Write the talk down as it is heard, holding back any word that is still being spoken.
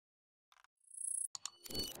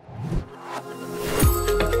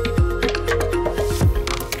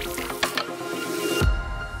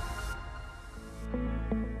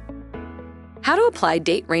How to apply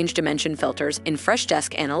date range dimension filters in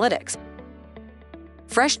Freshdesk Analytics.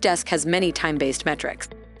 Freshdesk has many time-based metrics,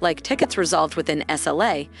 like tickets resolved within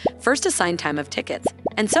SLA, first assigned time of tickets,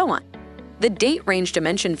 and so on. The date range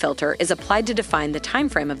dimension filter is applied to define the time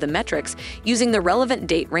frame of the metrics using the relevant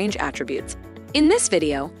date range attributes. In this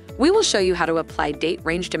video, we will show you how to apply date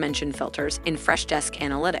range dimension filters in Freshdesk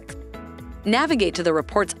Analytics. Navigate to the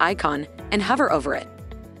reports icon and hover over it.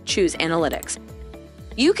 Choose Analytics.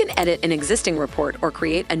 You can edit an existing report or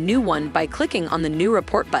create a new one by clicking on the New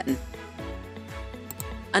Report button.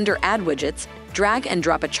 Under Add Widgets, drag and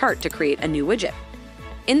drop a chart to create a new widget.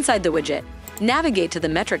 Inside the widget, navigate to the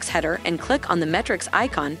Metrics header and click on the Metrics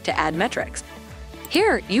icon to add metrics.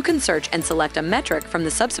 Here, you can search and select a metric from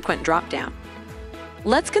the subsequent drop-down.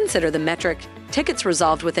 Let's consider the metric Tickets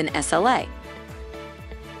Resolved Within SLA.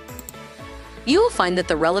 You will find that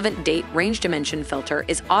the relevant date range dimension filter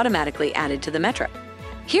is automatically added to the metric.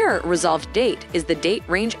 Here, Resolved Date is the date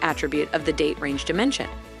range attribute of the date range dimension.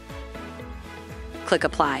 Click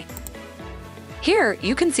Apply. Here,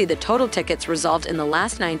 you can see the total tickets resolved in the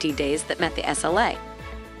last 90 days that met the SLA.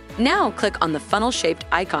 Now, click on the funnel-shaped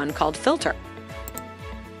icon called Filter.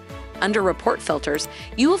 Under Report Filters,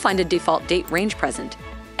 you will find a default date range present.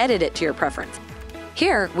 Edit it to your preference.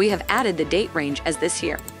 Here, we have added the date range as this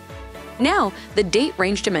year. Now, the date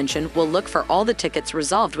range dimension will look for all the tickets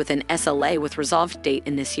resolved within SLA with resolved date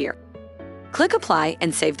in this year. Click Apply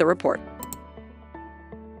and save the report.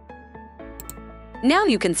 Now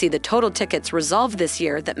you can see the total tickets resolved this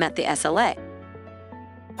year that met the SLA.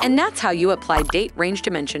 And that's how you apply date range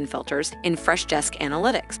dimension filters in Freshdesk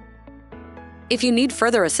Analytics. If you need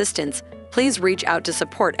further assistance, please reach out to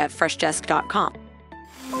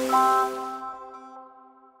support@freshdesk.com.